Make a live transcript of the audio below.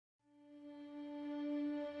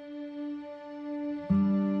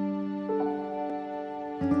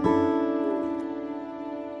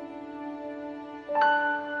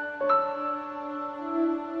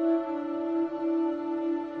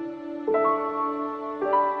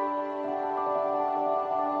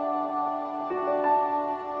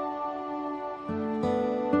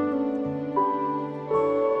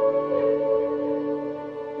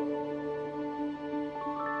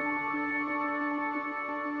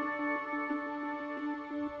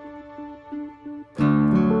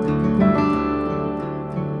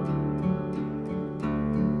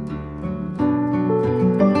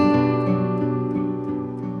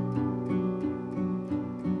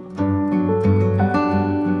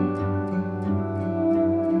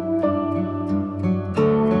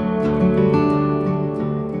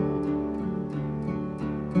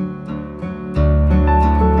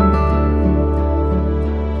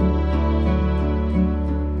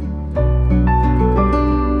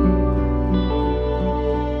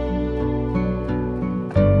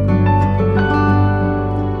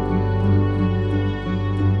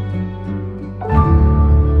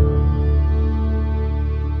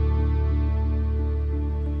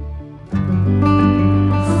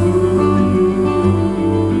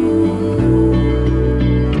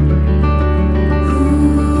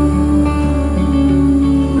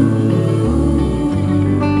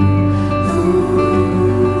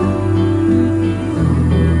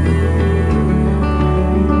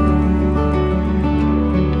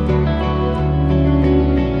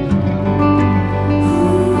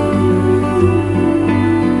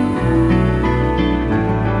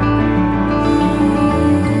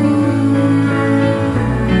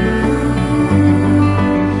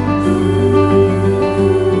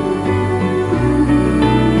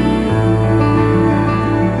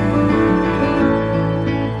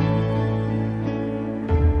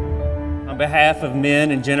behalf of Min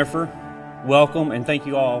and Jennifer, welcome and thank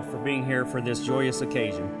you all for being here for this joyous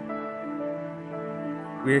occasion.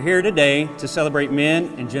 We are here today to celebrate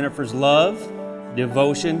Min and Jennifer's love,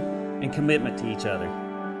 devotion, and commitment to each other.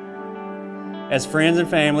 As friends and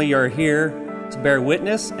family, you are here to bear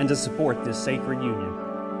witness and to support this sacred union.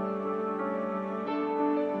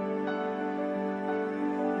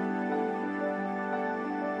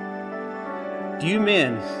 Do you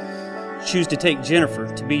men choose to take Jennifer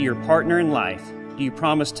to be your partner in life? Do you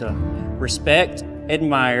promise to respect,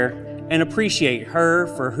 admire, and appreciate her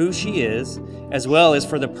for who she is, as well as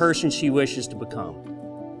for the person she wishes to become?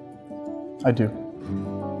 I do.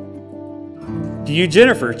 Do you,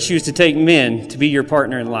 Jennifer, choose to take Min to be your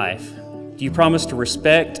partner in life? Do you promise to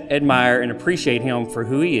respect, admire, and appreciate him for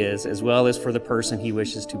who he is, as well as for the person he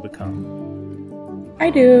wishes to become?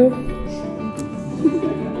 I do.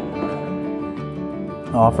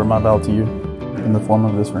 I offer my vow to you in the form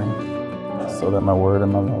of this ring, so that my word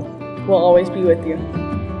and my love will always be with you,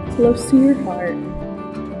 close to your heart.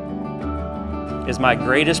 It is my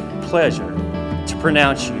greatest pleasure to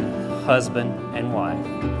pronounce you husband and wife.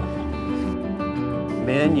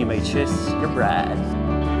 Min, you may kiss your bride.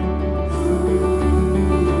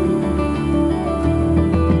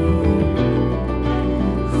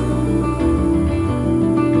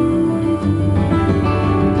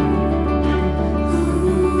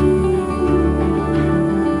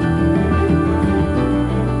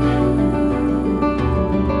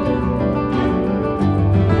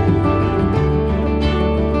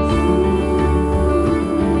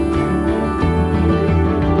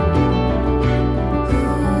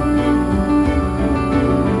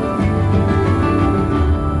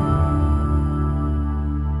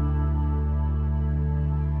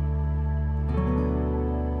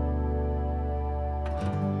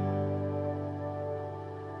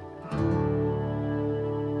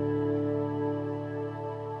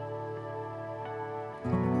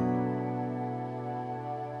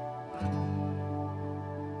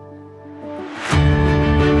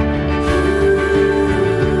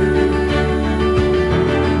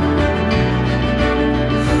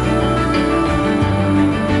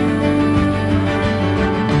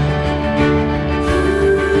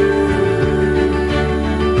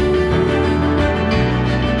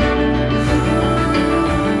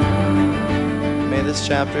 This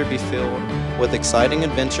chapter be filled with exciting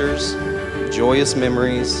adventures, joyous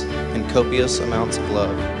memories, and copious amounts of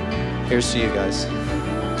love. Here's to you guys.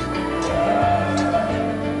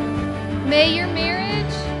 May your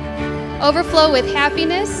marriage overflow with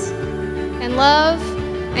happiness and love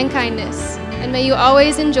and kindness, and may you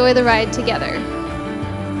always enjoy the ride together.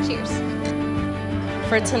 Cheers.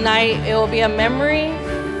 For tonight, it will be a memory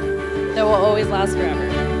that will always last forever.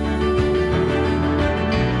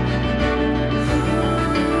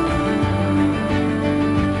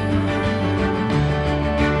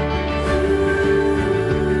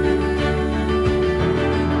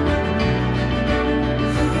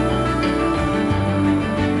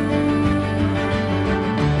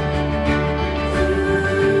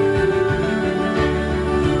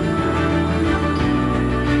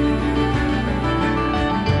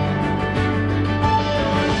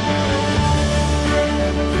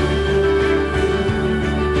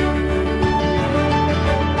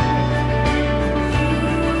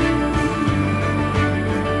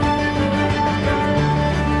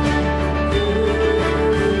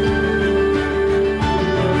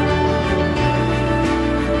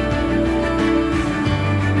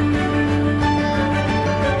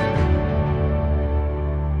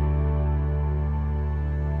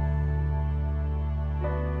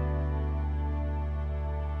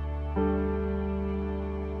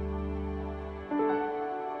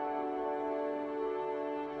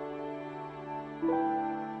 Thank you.